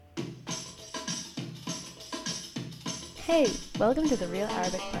Hey, welcome to the Real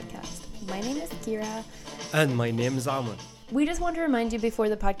Arabic Podcast. My name is Kira. And my name is Aman. We just want to remind you before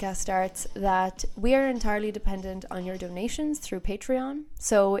the podcast starts that we are entirely dependent on your donations through Patreon.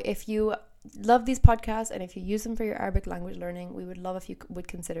 So if you love these podcasts and if you use them for your Arabic language learning, we would love if you would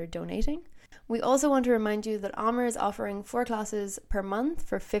consider donating. We also want to remind you that Amr is offering 4 classes per month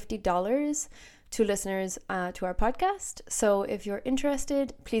for $50 to listeners to our podcast. So if you're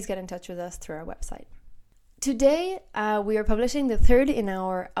interested, please get in touch with us through our website. Today, we are publishing the third in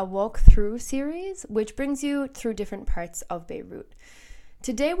our A Walkthrough series, which brings you through different parts of Beirut.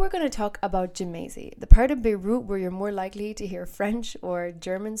 Today, we're going to talk about Gemmayzeh, the part of Beirut where you're more likely to hear French or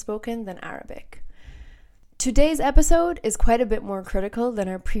German spoken than Arabic. Today's episode is quite a bit more critical than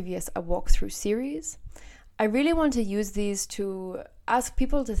our previous A Walkthrough series. I really want to use these to ask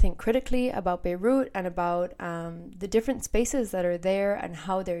people to think critically about Beirut and about the different spaces that are there and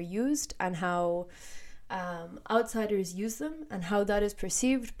how they're used and how outsiders use them and how that is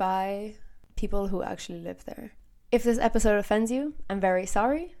perceived by people who actually live there. If this episode offends you, I'm very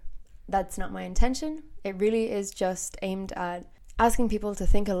sorry. That's not my intention. It really is just aimed at asking people to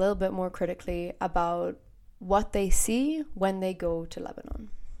think a little bit more critically about what they see when they go to Lebanon.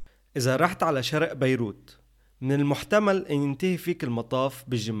 إذا رحت على شرق بيروت من المحتمل أن ينتهي فيك المطاف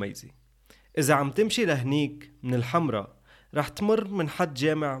بالجميزة. إذا عم تمشي لهنيك من الحمراء رح تمر من حد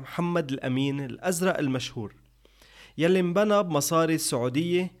جامع محمد الأمين الأزرق المشهور يلي انبنى بمصاري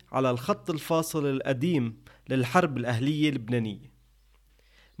السعودية على الخط الفاصل القديم للحرب الأهلية اللبنانية.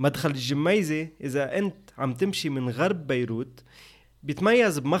 مدخل الجميزة إذا أنت عم تمشي من غرب بيروت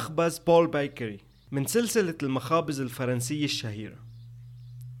بيتميز بمخبز بول بيكري من سلسلة المخابز الفرنسية الشهيرة.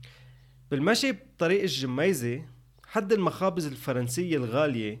 بالمشي بطريق الجميزة حد المخابز الفرنسية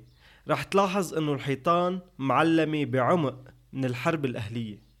الغالية رح تلاحظ انه الحيطان معلمة بعمق من الحرب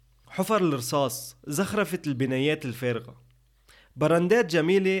الأهلية، حفر الرصاص، زخرفة البنايات الفارغة، برندات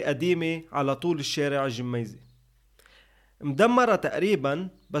جميلة قديمة على طول الشارع الجميزة مدمرة تقريبا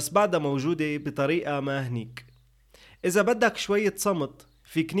بس بعدها موجودة بطريقة ما هنيك. إذا بدك شوية صمت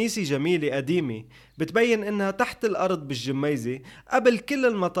في كنيسة جميلة قديمة بتبين انها تحت الأرض بالجميزة قبل كل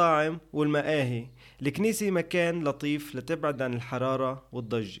المطاعم والمقاهي. الكنيسة مكان لطيف لتبعد عن الحرارة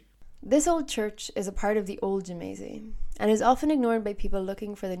والضجة. This old church is a part of the old Gemmayzeh and is often ignored by people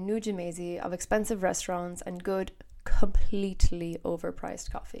looking for the new Gemmayzeh of expensive restaurants and good, completely overpriced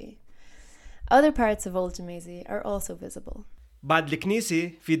coffee. Other parts of old Gemmayzeh are also visible. بعد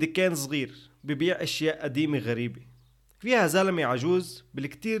الكنيسة في دكان صغير ببيع أشياء قديمة غريبة. فيها زلمة عجوز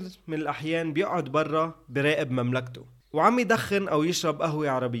بالكتير من الأحيان بيقعد برا براقب مملكته وعم يدخن أو يشرب قهوة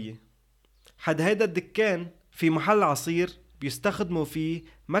عربية. حد هيدا الدكان في محل عصير بيستخدموا فيه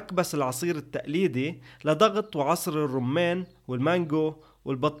مكبس العصير التقليدي لضغط وعصر الرمان والمانجو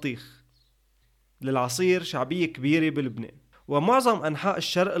والبطيخ. للعصير شعبية كبيرة بلبنان ومعظم أنحاء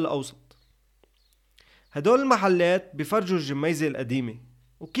الشرق الأوسط. هدول المحلات بيفرجوا الجميزة القديمة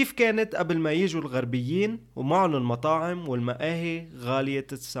وكيف كانت قبل ما يجوا الغربيين ومعهم المطاعم والمقاهي غالية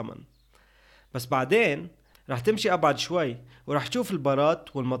الثمن. بس بعدين رح تمشي أبعد شوي ورح تشوف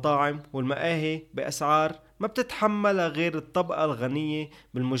البارات والمطاعم والمقاهي بأسعار ما بتتحملها غير الطبقة الغنية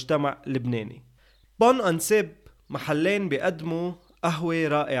بالمجتمع اللبناني. بون أنسيب محلين بيقدموا قهوة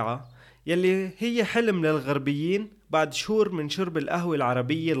رائعة يلي هي حلم للغربيين بعد شهور من شرب القهوة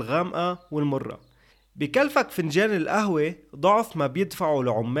العربية الغامقة والمرة. بكلفك فنجان القهوة ضعف ما بيدفعوا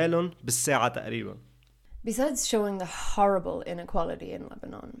لعمالهم بالساعة تقريبا. Besides showing the horrible inequality in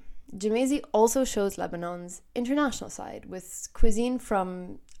Lebanon, Gemmayzeh also shows Lebanon's international side with cuisine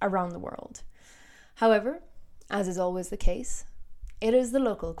from around the world. However, as is always the case, it is the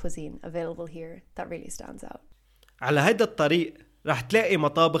local cuisine available here that really stands out. على هيدا الطريق رح تلاقي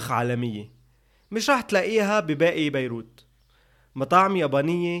مطابخ عالمية مش رح تلاقيها بباقي بيروت. مطاعم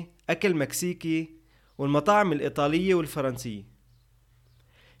يابانية، أكل مكسيكي، والمطاعم الإيطالية والفرنسية.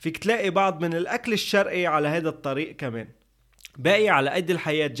 فيك تلاقي بعض من الأكل الشرقي على هيدا الطريق كمان باقي على أيدي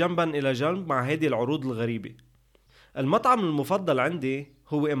الحياة جنبا إلى جنب مع هذه العروض الغريبة. المطعم المفضل عندي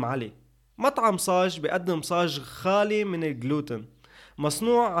هو أم علي، مطعم صاج بيقدم صاج خالي من الجلوتين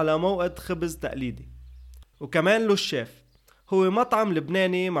مصنوع على موقد خبز تقليدي. وكمان له الشيف، هو مطعم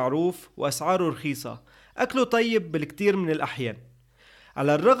لبناني معروف وأسعاره رخيصة، أكله طيب بالكتير من الأحيان.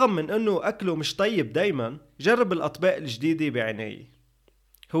 على الرغم من أنه أكله مش طيب دايما، جرب الأطباق الجديدة بعناية.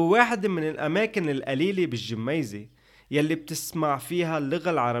 هو واحد من الأماكن القليلة بالجميزة يلي بتسمع فيها اللغة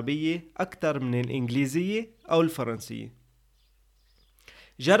العربية أكتر من الإنجليزية أو الفرنسية.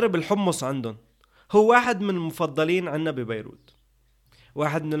 جرب الحمص عندهم، هو واحد من المفضلين عنا ببيروت.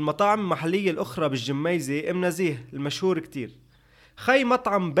 واحد من المطاعم المحلية الأخرى بالجميزة أم نزيه المشهور كتير. خي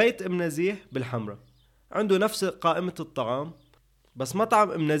مطعم بيت أم نزيه بالحمرة عنده نفس قائمة الطعام، بس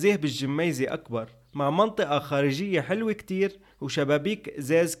مطعم منزيه بالجميزة أكبر مع منطقة خارجية حلوة كتير وشبابيك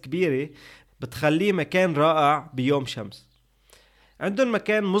إزاز كبيرة بتخليه مكان رائع بيوم شمس. عندهم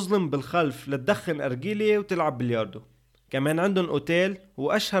مكان مظلم بالخلف لتدخن أرجيلة وتلعب بلياردو. كمان عندهم أوتيل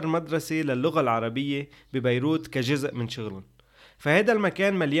وأشهر مدرسة للغة العربية ببيروت كجزء من شغلهم. فهذا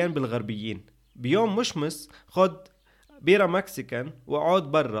المكان مليان بالغربيين. بيوم مشمس خد بيرة مكسيكان وقعد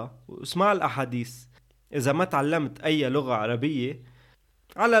برا واسمع الأحاديث. إذا ما تعلمت أي لغة عربية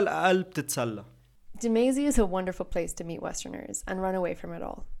على الأقل بتتسلى. Jumeirah is a wonderful place to meet Westerners and run away from it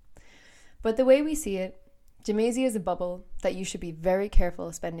all. But the way we see it, Jumeirah is a bubble that you should be very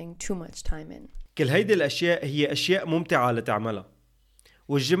careful spending too much time in. كل هيدي الأشياء هي أشياء ممتعة لتعملها،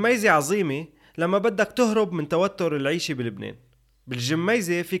 والجميزة عظيمة لما بدك تهرب من توتر العيشة بلبنان.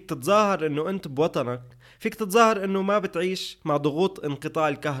 بالجميزة فيك تتظاهر انه انت بوطنك، فيك تتظاهر انه ما بتعيش مع ضغوط انقطاع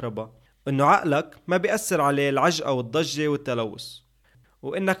الكهرباء، انه عقلك ما بيأثر عليه العجقة والضجة والتلوث،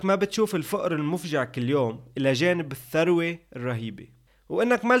 وانك ما بتشوف الفقر المفجع كل يوم الى جانب الثروة الرهيبة،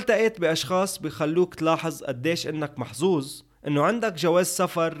 وانك ما التقيت باشخاص بيخلوك تلاحظ قديش انك محظوظ انه عندك جواز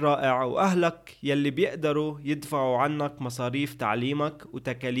سفر رائع واهلك يلي بيقدروا يدفعوا عنك مصاريف تعليمك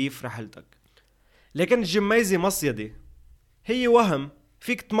وتكاليف رحلتك. لكن الجميزة مصيدة، هي وهم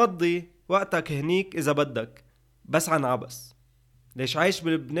فيك تمضي وقتك هنيك إذا بدك، بس عن عبس. ليش عايش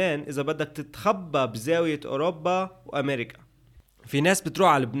بلبنان إذا بدك تتخبى بزاوية أوروبا وأمريكا؟ في ناس بتروح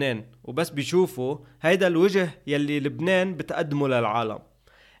على لبنان وبس بيشوفوا هيدا الوجه يلي لبنان بتقدمه للعالم.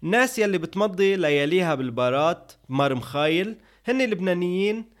 الناس يلي بتمضي لياليها بالبارات بمرمخايل هن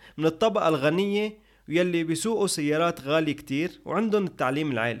لبنانيين من الطبقة الغنية ويلي بيسوقوا سيارات غالية كتير وعندهم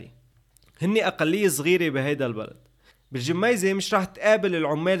التعليم العالي. هن أقلية صغيرة بهيدا البلد. بالجميزة مش راح تقابل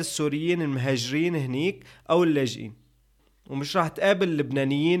العمال السوريين المهاجرين هنيك أو اللاجئين، ومش راح تقابل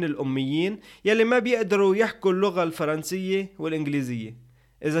اللبنانيين الأميين يلي ما بيقدروا يحكوا اللغة الفرنسية والإنجليزية.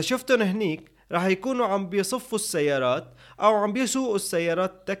 إذا شفتن هنيك راح يكونوا عم بيصفوا السيارات أو عم بيسوقوا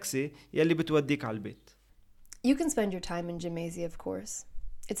السيارات التاكسي يلي بتوديك على البيت. You can spend your time in Jumeirah, of course.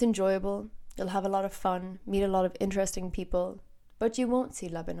 It's enjoyable, you'll have a lot of fun, meet a lot of interesting people, but you won't see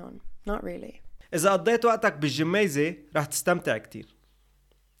Lebanon. Not really. إذا قضيت وقتك بالجميزة رح تستمتع كتير،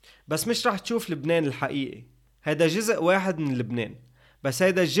 بس مش رح تشوف لبنان الحقيقي. هيدا جزء واحد من لبنان، بس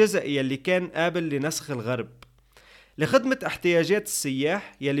هيدا الجزء يلي كان قابل لنسخ الغرب لخدمة احتياجات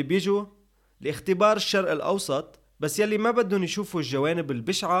السياح يلي بيجوا لاختبار الشرق الأوسط، بس يلي ما بدهم يشوفوا الجوانب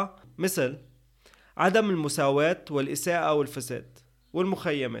البشعة مثل عدم المساواة والإساءة والفساد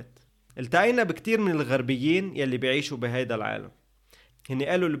والمخيمات. التقينا بكتير من الغربيين يلي بيعيشوا بهيدا العالم. هني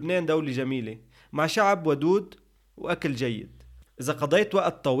قالوا لبنان دولة جميلة مع شعب ودود وأكل جيد. إذا قضيت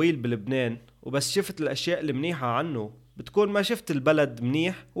وقت طويل بلبنان وبس شفت الأشياء المنيحة عنه، بتكون ما شفت البلد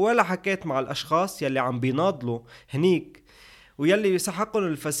منيح ولا حكيت مع الأشخاص يلي عم بيناضلوا هنيك ويلي يسحقون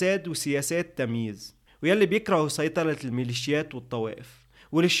الفساد وسياسات تمييز، ويلي بيكرهوا سيطرة الميليشيات والطوائف،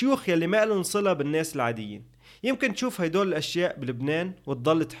 والشيوخ يلي ما لهم صلة بالناس العاديين. يمكن تشوف هيدول الأشياء بلبنان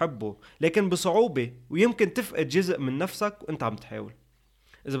وتضل تحبه، لكن بصعوبة، ويمكن تفقد جزء من نفسك وانت عم تحاول.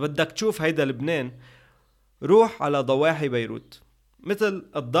 إذا بدك تشوف هيدا لبنان روح على ضواحي بيروت مثل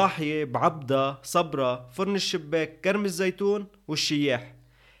الضاحية، بعبدة، صبرة، فرن الشباك، كرم الزيتون والشياح.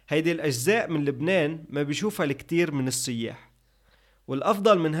 هيدي الأجزاء من لبنان ما بيشوفها الكتير من السياح.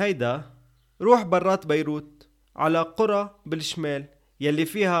 والأفضل من هيدا روح برات بيروت على قرى بالشمال يلي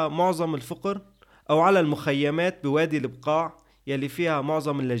فيها معظم الفقر، أو على المخيمات بوادي البقاع يلي فيها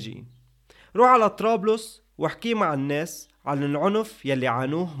معظم اللاجئين. روح على طرابلس واحكي مع الناس عن العنف يلي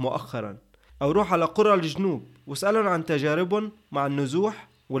عانوه مؤخرا، أو روح على قرى الجنوب واسألهم عن تجاربهم مع النزوح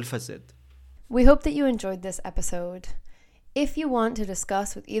والفساد. We hope that you enjoyed this episode. If you want to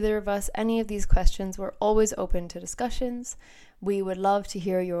discuss with either of us any of these questions, we're always open to discussions. We would love to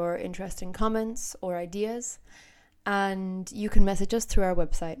hear your interesting comments or ideas, and you can message us through our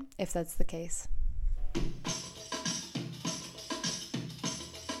website if that's the case.